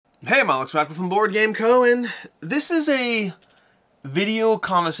Hey, I'm Alex Radcliffe from Board Game Co. and this is a video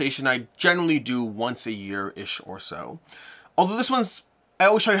conversation I generally do once a year-ish or so. Although this one's, I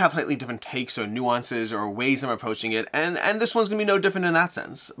always try to have slightly different takes or nuances or ways I'm approaching it, and this one's going to be no different in that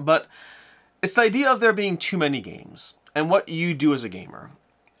sense. But it's the idea of there being too many games, and what you do as a gamer.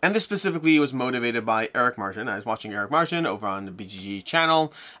 And this specifically was motivated by Eric Martin. I was watching Eric Martin over on the BGG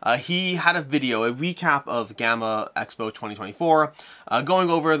channel. He had a video, a recap of Gamma Expo 2024, going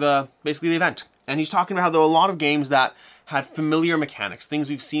over basically the event. And he's talking about how there were a lot of games that had familiar mechanics,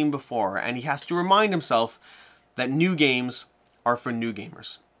 things we've seen before, and he has to remind himself that new games are for new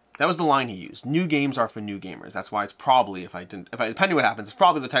gamers. That was the line he used. New games are for new gamers. That's why it's probably, depending on what happens, it's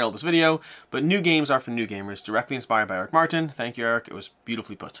probably the title of this video, but new games are for new gamers, directly inspired by Eric Martin. Thank you, Eric. It was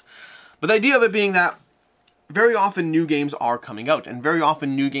beautifully put. But the idea of it being that very often new games are coming out, and very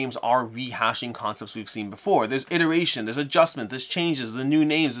often new games are rehashing concepts we've seen before. There's iteration, there's adjustment, there's changes, the new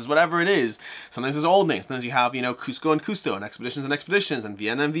names, there's whatever it is. Sometimes there's old names. Sometimes you have, Cusco and Custo, and Expeditions, and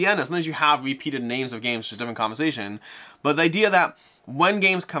Vienna and Vienna. Sometimes you have repeated names of games, which is a different conversation. But the idea that when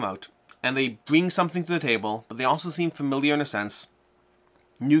games come out, and they bring something to the table, but they also seem familiar in a sense,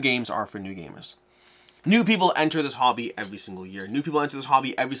 new games are for new gamers. New people enter this hobby every single year. New people enter this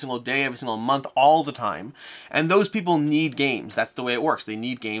hobby every single day, every single month, all the time. And those people need games. That's the way it works. They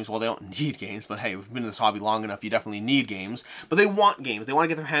need games. Well, they don't need games, but hey, we've been in this hobby long enough, you definitely need games. But they want games. They want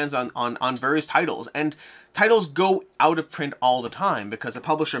to get their hands on various titles. And titles go out of print all the time because a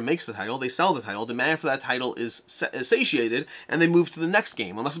publisher makes the title, they sell the title, demand for that title is satiated, and they move to the next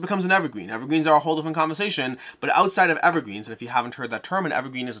game, unless it becomes an evergreen. Evergreens are a whole different conversation, but outside of evergreens, and if you haven't heard that term, an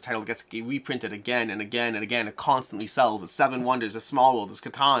evergreen is a title that gets reprinted again and again and again. It constantly sells. It's Seven Wonders, it's Small World, it's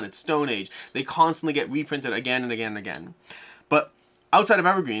Catan, it's Stone Age. They constantly get reprinted again and again and again. But outside of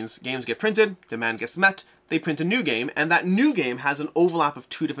evergreens, games get printed, demand gets met, they print a new game, and that new game has an overlap of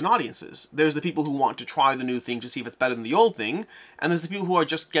two different audiences. There's the people who want to try the new thing to see if it's better than the old thing, and there's the people who are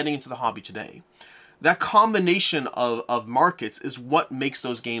just getting into the hobby today. That combination of markets is what makes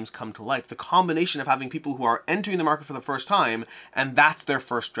those games come to life. The combination of having people who are entering the market for the first time, and that's their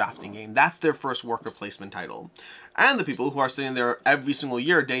first drafting game. That's their first worker placement title. And the people who are sitting there every single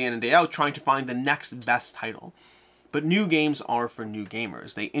year, day in and day out, trying to find the next best title. But new games are for new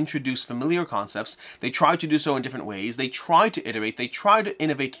gamers. They introduce familiar concepts. They try to do so in different ways. They try to iterate. They try to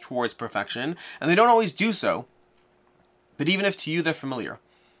innovate towards perfection. And they don't always do so. But even if to you they're familiar,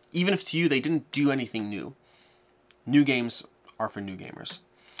 even if to you they didn't do anything new games are for new gamers.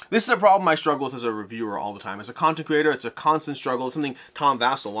 This is a problem I struggle with as a reviewer all the time. As a content creator, it's a constant struggle. It's something Tom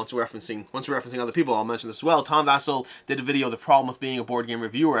Vassell, once we're referencing other people, I'll mention this as well. Tom Vassell did a video, The Problem with Being a Board Game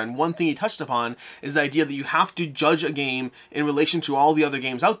Reviewer, and one thing he touched upon is the idea that you have to judge a game in relation to all the other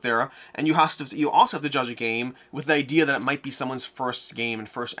games out there, and you also have to judge a game with the idea that it might be someone's first game and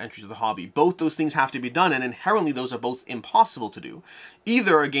first entry to the hobby. Both those things have to be done, and inherently those are both impossible to do.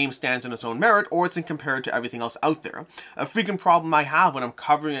 Either a game stands on its own merit, or it's compared to everything else out there. A frequent problem I have when I'm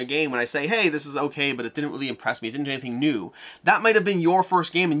covering a game, when I say, hey, this is okay, but it didn't really impress me, it didn't do anything new. That might have been your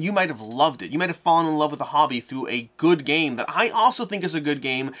first game, and you might have loved it. You might have fallen in love with the hobby through a good game that I also think is a good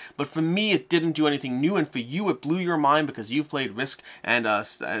game, but for me, it didn't do anything new, and for you, it blew your mind because you've played Risk and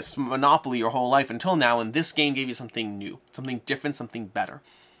Monopoly your whole life until now, and this game gave you something new, something different, something better.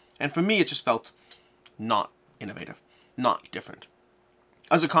 And for me, it just felt not innovative, not different.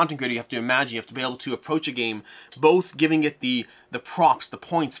 As a content creator, you have to imagine, you have to be able to approach a game, both giving it the props, the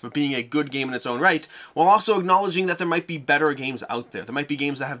points for being a good game in its own right, while also acknowledging that there might be better games out there. There might be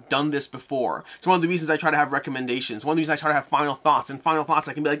games that have done this before. It's one of the reasons I try to have recommendations. One of the reasons I try to have final thoughts. And final thoughts,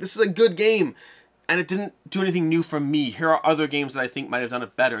 I can be like, this is a good game, and it didn't do anything new for me. Here are other games that I think might have done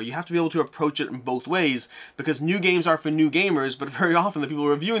it better. You have to be able to approach it in both ways, because new games are for new gamers, but very often the people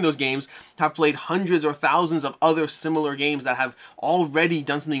reviewing those games have played hundreds or thousands of other similar games that have already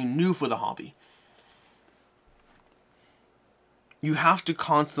done something new for the hobby. You have to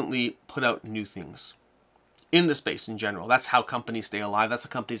constantly put out new things in the space in general. That's how companies stay alive. That's how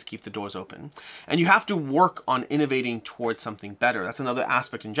companies keep the doors open. And you have to work on innovating towards something better. That's another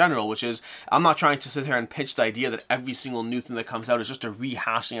aspect in general, which is, I'm not trying to sit here and pitch the idea that every single new thing that comes out is just a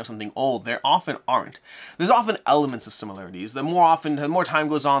rehashing of something old. There often aren't. There's often elements of similarities. The more time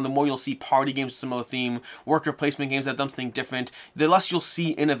goes on, the more you'll see party games with similar theme, worker placement games that have done something different, the less you'll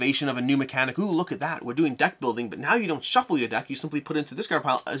see innovation of a new mechanic. Ooh, look at that. We're doing deck building, but now you don't shuffle your deck. You simply put it into the discard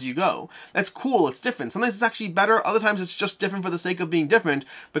pile as you go. That's cool. It's different. Sometimes it's actually better. Other times it's just different for the sake of being different,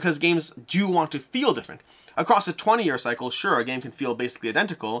 because games do want to feel different. Across a 20-year cycle, sure, a game can feel basically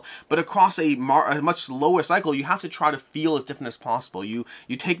identical, but across a much slower cycle, you have to try to feel as different as possible. You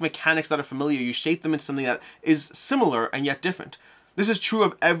take mechanics that are familiar, you shape them into something that is similar and yet different. This is true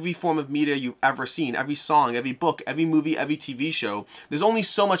of every form of media you've ever seen, every song, every book, every movie, every TV show. There's only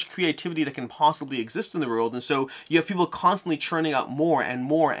so much creativity that can possibly exist in the world, and so you have people constantly churning out more and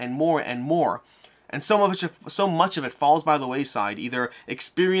more and more and more. And so much of it falls by the wayside, either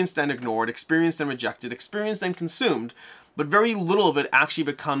experienced and ignored, experienced and rejected, experienced and consumed, but very little of it actually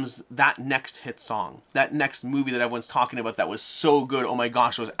becomes that next hit song, that next movie that everyone's talking about that was so good, oh my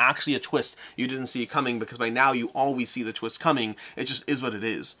gosh, it was actually a twist you didn't see coming, because by now you always see the twist coming, it just is what it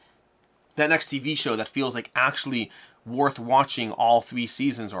is. That next TV show that feels like actually worth watching all 3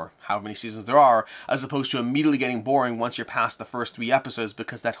 seasons, or however many seasons there are, as opposed to immediately getting boring once you're past the first 3 episodes,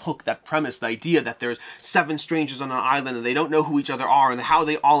 because that hook, that premise, the idea that there's 7 strangers on an island and they don't know who each other are and how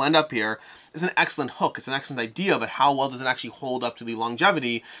they all end up here is an excellent hook. It's an excellent idea, but how well does it actually hold up to the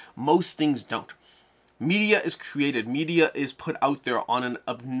longevity? Most things don't. Media is created, media is put out there on an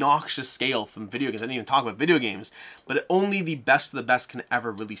obnoxious scale from video games. I didn't even talk about video games, but only the best of the best can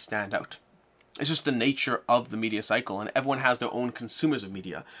ever really stand out. It's just the nature of the media cycle, and everyone has their own consumers of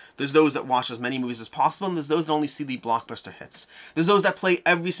media. There's those that watch as many movies as possible, and there's those that only see the blockbuster hits. There's those that play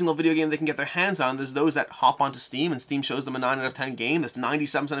every single video game they can get their hands on. There's those that hop onto Steam, and Steam shows them a 9 out of 10 game. There's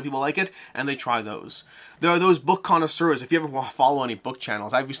 97% of people like it, and they try those. There are those book connoisseurs. If you ever follow any book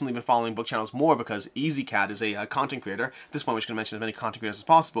channels, I've recently been following book channels more because EasyCat is a content creator. At this point, we're just going to mention as many content creators as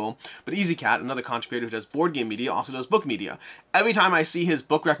possible. But EasyCat, another content creator who does board game media, also does book media. Every time I see his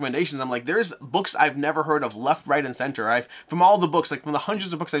book recommendations, I'm like, there's books I've never heard of left, right, and center. From all the books, like from the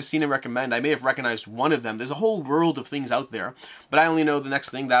hundreds of books I've seen and recommend, I may have recognized one of them. There's a whole world of things out there, but I only know the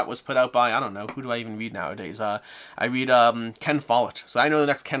next thing that was put out by, I don't know, who do I even read nowadays? I read Ken Follett. So I know the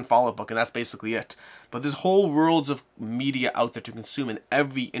next Ken Follett book, and that's basically it. But there's whole worlds of media out there to consume in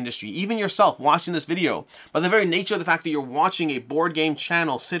every industry. Even yourself watching this video, by the very nature of the fact that you're watching a board game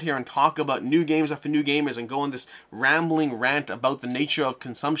channel sit here and talk about new games after new gamers and go on this rambling rant about the nature of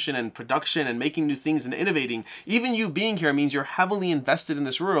consumption and production and making new things and innovating, even you being here means you're heavily invested in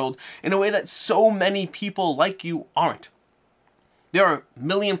this world in a way that so many people like you aren't. There are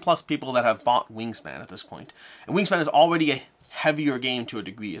million+ people that have bought Wingspan at this point. And Wingspan is already a heavier game to a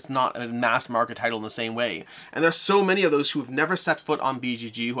degree. It's not a mass market title in the same way. And there's so many of those who have never set foot on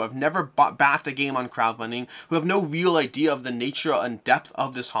BGG, who have never backed a game on crowdfunding, who have no real idea of the nature and depth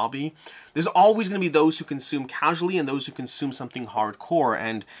of this hobby. There's always going to be those who consume casually and those who consume something hardcore.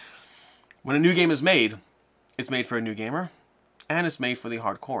 And when a new game is made, it's made for a new gamer. And it's made for the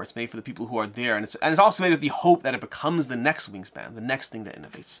hardcore. It's made for the people who are there. And it's also made with the hope that it becomes the next Wingspan, the next thing that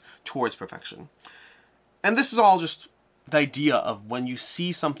innovates towards perfection. And this is all just the idea of when you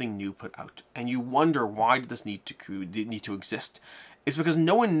see something new put out and you wonder why did this need to exist. It's because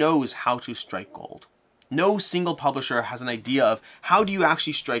no one knows how to strike gold. No single publisher has an idea of how do you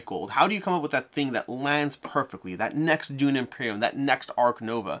actually strike gold? How do you come up with that thing that lands perfectly? That next Dune Imperium, that next Ark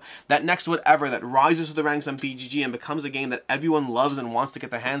Nova, that next whatever that rises to the ranks on BGG and becomes a game that everyone loves and wants to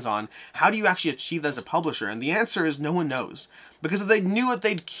get their hands on. How do you actually achieve that as a publisher? And the answer is no one knows. Because if they knew it,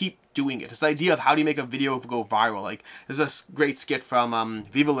 they'd keep doing it. It's the idea of how do you make a video go viral. Like, there's a great skit from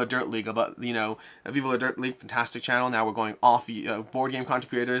Viva La Dirt League about, you know, Viva La Dirt League, fantastic channel. Now we're going off board game content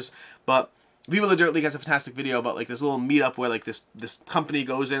creators. But Viva La Dirt League has a fantastic video about like this little meetup where like this company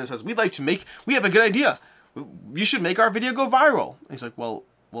goes in and says, we have a good idea. You should make our video go viral. And he's like, well,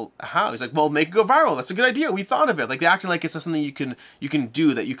 how? He's like, well, make it go viral. That's a good idea. We thought of it. Like, they're acting like it's something you can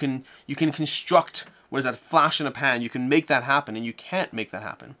do, that you can construct. What is that? Flash in a pan. You can make that happen, and you can't make that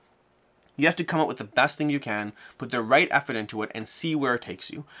happen. You have to come up with the best thing you can, put the right effort into it, and see where it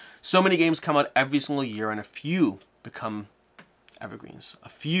takes you. So many games come out every single year, and a few become evergreens. A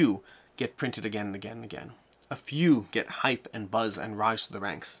few get printed again and again and again. A few get hype and buzz and rise to the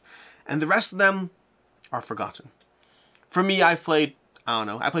ranks. And the rest of them are forgotten. For me, I've played, I don't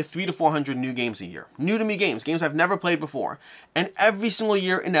know, I play 300 to 400 new games a year. New to me games I've never played before. And every single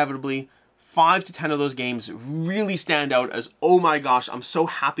year, inevitably, 5 to 10 of those games really stand out as, oh my gosh, I'm so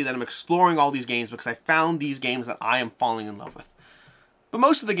happy that I'm exploring all these games because I found these games that I am falling in love with. But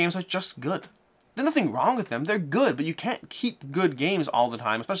most of the games are just good. There's nothing wrong with them. They're good, but you can't keep good games all the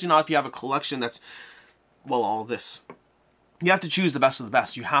time, especially not if you have a collection that's, well, all this. You have to choose the best of the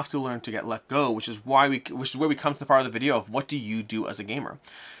best. You have to learn to let go, which is where we come to the part of the video of what do you do as a gamer.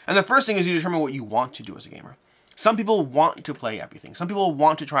 And the first thing is you determine what you want to do as a gamer. Some people want to play everything. Some people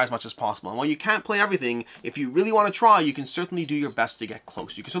want to try as much as possible. And while you can't play everything, if you really want to try, you can certainly do your best to get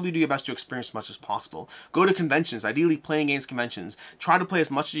close. You can certainly do your best to experience as much as possible. Go to conventions, ideally playing games conventions. Try to play as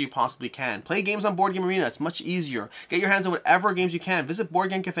much as you possibly can. Play games on Board Game Arena. It's much easier. Get your hands on whatever games you can. Visit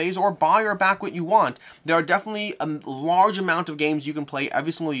board game cafes or buy or back what you want. There are definitely a large amount of games you can play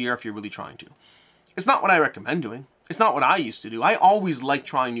every single year if you're really trying to. It's not what I recommend doing. It's not what I used to do. I always liked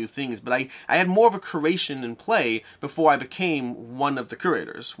trying new things, but I had more of a curation in play before I became one of the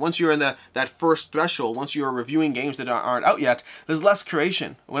curators. Once you're in that first threshold, once you're reviewing games that aren't out yet, there's less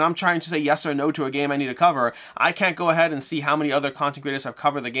curation. When I'm trying to say yes or no to a game I need to cover, I can't go ahead and see how many other content creators have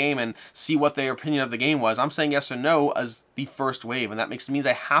covered the game and see what their opinion of the game was. I'm saying yes or no as the first wave, and that means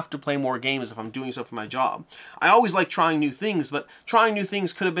I have to play more games if I'm doing so for my job. I always like trying new things, but trying new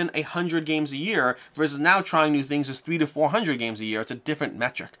things could have been 100 games a year versus now trying new things is 300 to 400 games a year. It's a different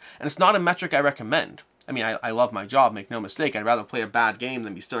metric, and it's not a metric I recommend. I mean, I love my job, make no mistake. I'd rather play a bad game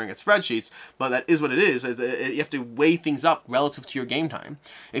than be staring at spreadsheets, but that is what it is. You have to weigh things up relative to your game time.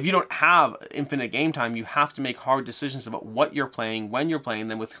 If you don't have infinite game time, you have to make hard decisions about what you're playing, when you're playing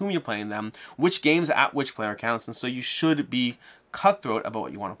them, with whom you're playing them, which games at which player counts, and so you should be cutthroat about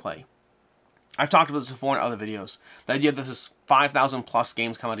what you want to play. I've talked about this before in other videos. The idea that there's 5,000 plus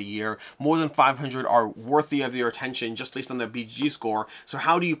games come out a year, more than 500 are worthy of your attention just based on their BG score. So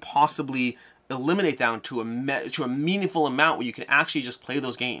how do you possibly eliminate down to a meaningful amount where you can actually just play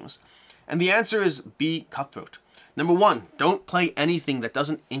those games? And the answer is be cutthroat. Number one, don't play anything that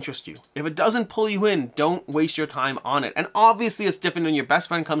doesn't interest you. If it doesn't pull you in, don't waste your time on it. And obviously it's different when your best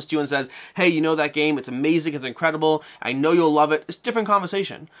friend comes to you and says, hey, you know that game, it's amazing, it's incredible, I know you'll love it. It's a different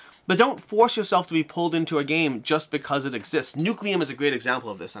conversation. But don't force yourself to be pulled into a game just because it exists. Nucleum is a great example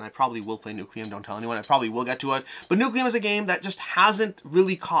of this, and I probably will play Nucleum, don't tell anyone, I probably will get to it. But Nucleum is a game that just hasn't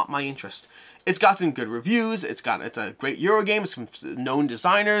really caught my interest. It's gotten good reviews, it's a great Euro game, it's from known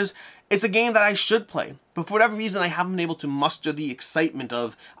designers. It's a game that I should play, but for whatever reason I haven't been able to muster the excitement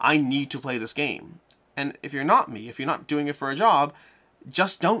of, I need to play this game. And if you're not me, if you're not doing it for a job,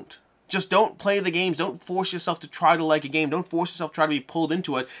 just don't. Just don't play the games. Don't force yourself to try to like a game. Don't force yourself to try to be pulled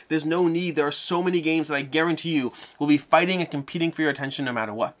into it. There's no need. There are so many games that I guarantee you will be fighting and competing for your attention no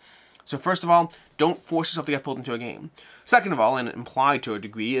matter what. So first of all, don't force yourself to get pulled into a game. Second of all, and implied to a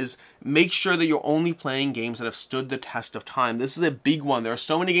degree, is make sure that you're only playing games that have stood the test of time. This is a big one. There are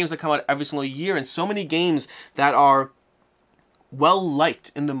so many games that come out every single year and so many games that are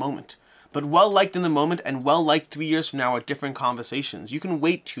well-liked in the moment. But well-liked in the moment and well-liked 3 years from now are different conversations. You can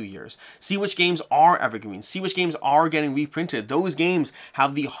wait 2 years. See which games are evergreen. See which games are getting reprinted. Those games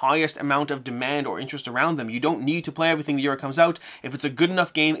have the highest amount of demand or interest around them. You don't need to play everything the year it comes out. If it's a good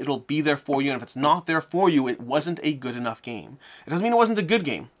enough game, it'll be there for you. And if it's not there for you, it wasn't a good enough game. It doesn't mean it wasn't a good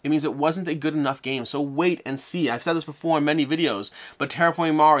game. It means it wasn't a good enough game. So wait and see. I've said this before in many videos, but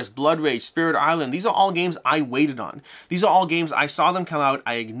Terraforming Mars, Blood Rage, Spirit Island, these are all games I waited on. These are all games I saw them come out.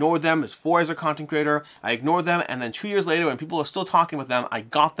 I ignored them as a content creator. I ignored them, and then 2 years later when people are still talking with them, I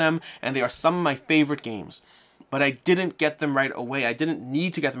got them, and they are some of my favorite games. But I didn't get them right away. I didn't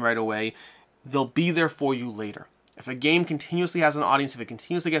need to get them right away. They'll be there for you later. If a game continuously has an audience, if it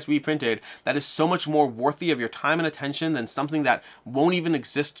continuously gets reprinted, that is so much more worthy of your time and attention than something that won't even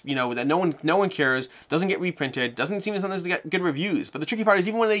exist, you know, that no one cares, doesn't get reprinted, doesn't seem to get good reviews. But the tricky part is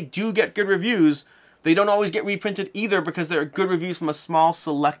even when they do get good reviews, they don't always get reprinted either because they're good reviews from a small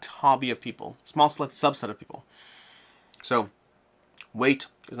select hobby of people, small select subset of people. So, wait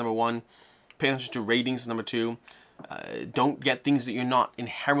is number one. Pay attention to ratings is number two. Don't get things that you're not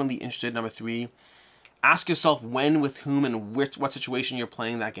inherently interested in, number three. Ask yourself when, with whom, and what situation you're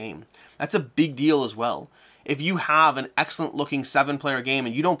playing that game. That's a big deal as well. If you have an excellent looking 7-player game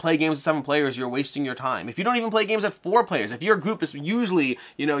and you don't play games with 7 players, you're wasting your time. If you don't even play games at 4 players, if your group is usually,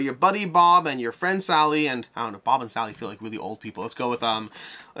 you know, your buddy Bob and your friend Sally, and I don't know, Bob and Sally feel like really old people. Let's go with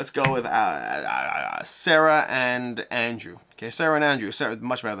Sarah and Andrew. Okay, Sarah and Andrew. Sarah,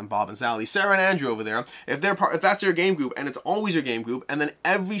 much better than Bob and Sally. Sarah and Andrew over there. If that's your game group, and it's always your game group, and then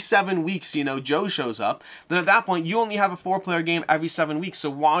every 7 weeks, you know, Joe shows up, then at that point you only have a 4-player game every 7 weeks.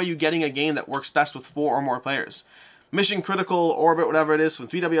 So why are you getting a game that works best with 4 or more players? Mission Critical, Orbit, whatever it is, from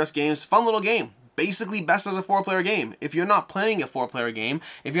 3WS Games, fun little game. Basically best as a 4-player game. If you're not playing a 4-player game,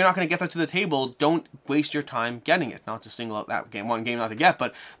 if you're not going to get that to the table, don't waste your time getting it. Not to single out that game, one game not to get,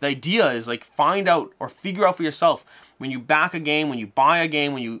 but the idea is like find out or figure out for yourself when you back a game, when you buy a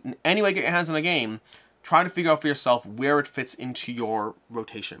game, when you in any way get your hands on a game, try to figure out for yourself where it fits into your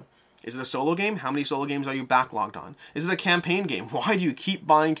rotation. Is it a solo game? How many solo games are you backlogged on? Is it a campaign game? Why do you keep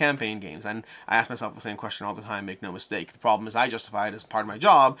buying campaign games? And I ask myself the same question all the time, make no mistake. The problem is I justify it as part of my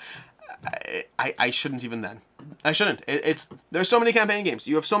job. I shouldn't even then. I shouldn't. There's so many campaign games.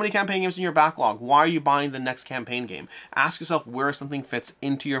 You have so many campaign games in your backlog. Why are you buying the next campaign game? Ask yourself where something fits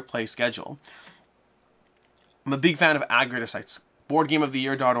into your play schedule. I'm a big fan of aggregator sites.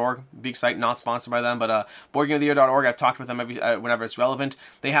 BoardGameOfTheYear.org, big site, not sponsored by them, but BoardGameOfTheYear.org, I've talked with them whenever it's relevant.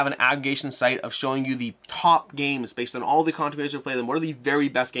 They have an aggregation site of showing you the top games based on all the content creators who play them. What are the very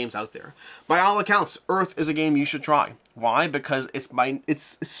best games out there? By all accounts, Earth is a game you should try. Why? Because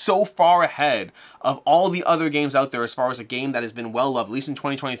it's so far ahead of all the other games out there as far as a game that has been well loved, at least in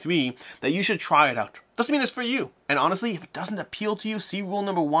 2023, that you should try it out. Doesn't mean it's for you. And honestly, if it doesn't appeal to you, see rule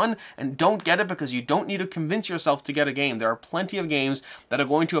number 1 and don't get it, because you don't need to convince yourself to get a game. There are plenty of games that are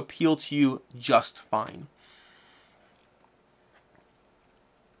going to appeal to you just fine.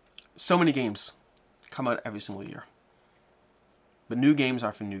 So many games come out every single year. But new games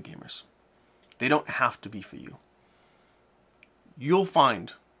are for new gamers. They don't have to be for you. You'll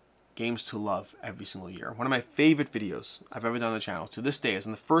find games to love every single year. One of my favorite videos I've ever done on the channel to this day is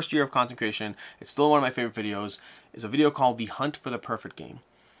in the first year of content creation. It's still one of my favorite videos. Is a video called The Hunt for the Perfect Game.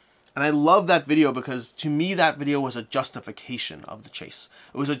 And I love that video because to me that video was a justification of the chase.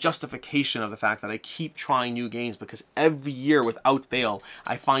 It was a justification of the fact that I keep trying new games because every year without fail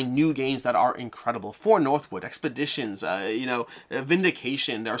I find new games that are incredible. For Northwood, Expeditions,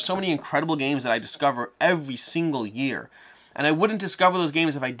 Vindication. There are so many incredible games that I discover every single year. And I wouldn't discover those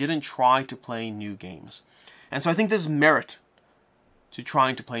games if I didn't try to play new games. And so I think there's merit to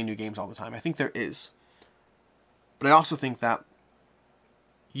trying to play new games all the time. I think there is. But I also think that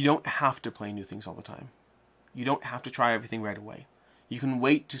you don't have to play new things all the time. You don't have to try everything right away. You can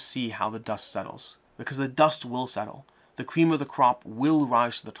wait to see how the dust settles. Because the dust will settle. The cream of the crop will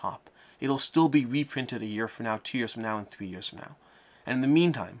rise to the top. It'll still be reprinted a year from now, 2 years from now, and 3 years from now. And in the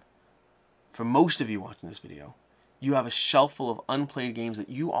meantime, for most of you watching this video, you have a shelf full of unplayed games that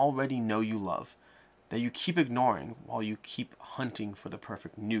you already know you love, that you keep ignoring while you keep hunting for the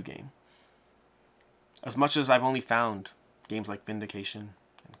perfect new game. As much as I've only found games like Vindication,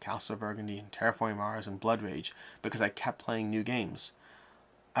 and Castle of Burgundy, and Terraforming Mars, and Blood Rage because I kept playing new games,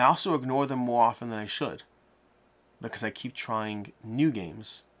 I also ignore them more often than I should, because I keep trying new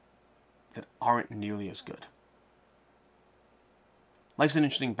games that aren't nearly as good. Life's an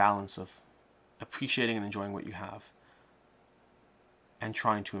interesting balance of appreciating and enjoying what you have and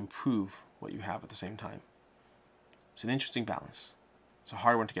trying to improve what you have at the same time. It's an interesting balance. It's a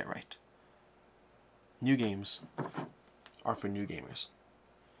hard one to get right. New games are for new gamers.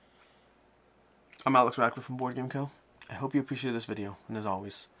 I'm Alex Radcliffe from Board Game Co. I hope you appreciated this video, and as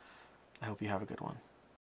always, I hope you have a good one.